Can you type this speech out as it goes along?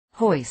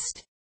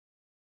Hoist.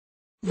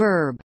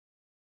 Verb.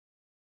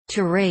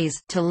 To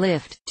raise, to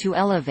lift, to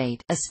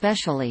elevate,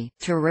 especially,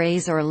 to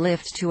raise or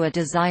lift to a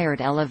desired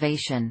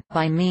elevation,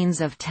 by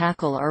means of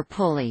tackle or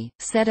pulley,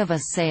 set of a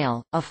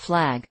sail, a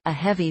flag, a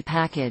heavy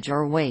package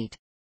or weight.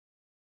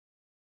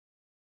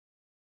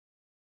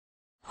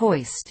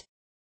 Hoist.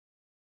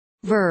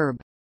 Verb.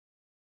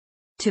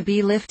 To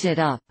be lifted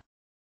up.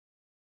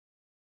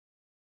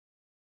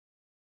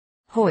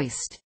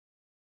 Hoist.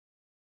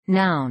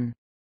 Noun.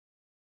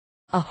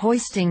 A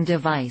hoisting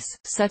device,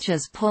 such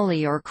as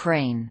pulley or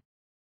crane.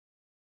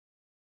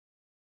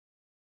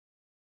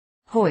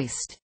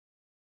 Hoist.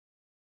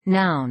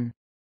 Noun.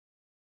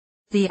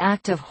 The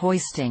act of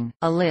hoisting,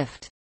 a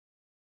lift.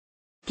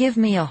 Give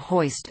me a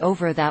hoist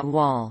over that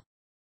wall.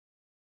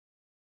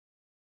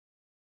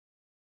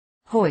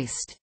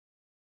 Hoist.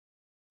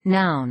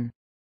 Noun.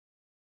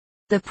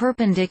 The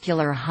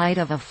perpendicular height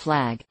of a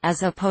flag,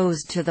 as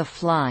opposed to the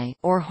fly,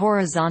 or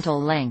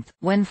horizontal length,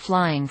 when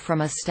flying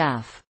from a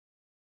staff.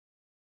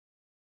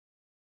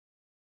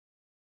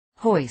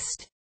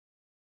 Hoist.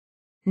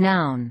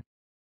 Noun.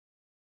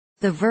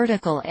 The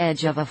vertical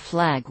edge of a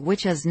flag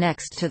which is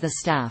next to the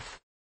staff.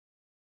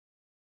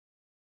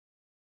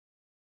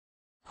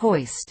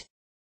 Hoist.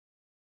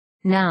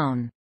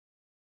 Noun.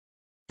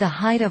 The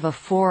height of a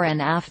fore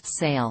and aft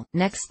sail,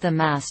 next the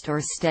mast or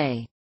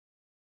stay.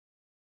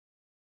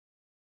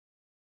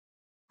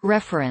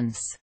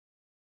 Reference.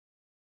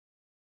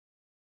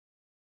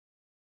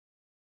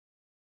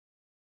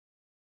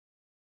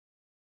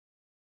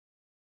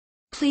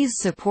 Please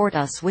support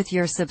us with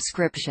your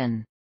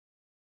subscription.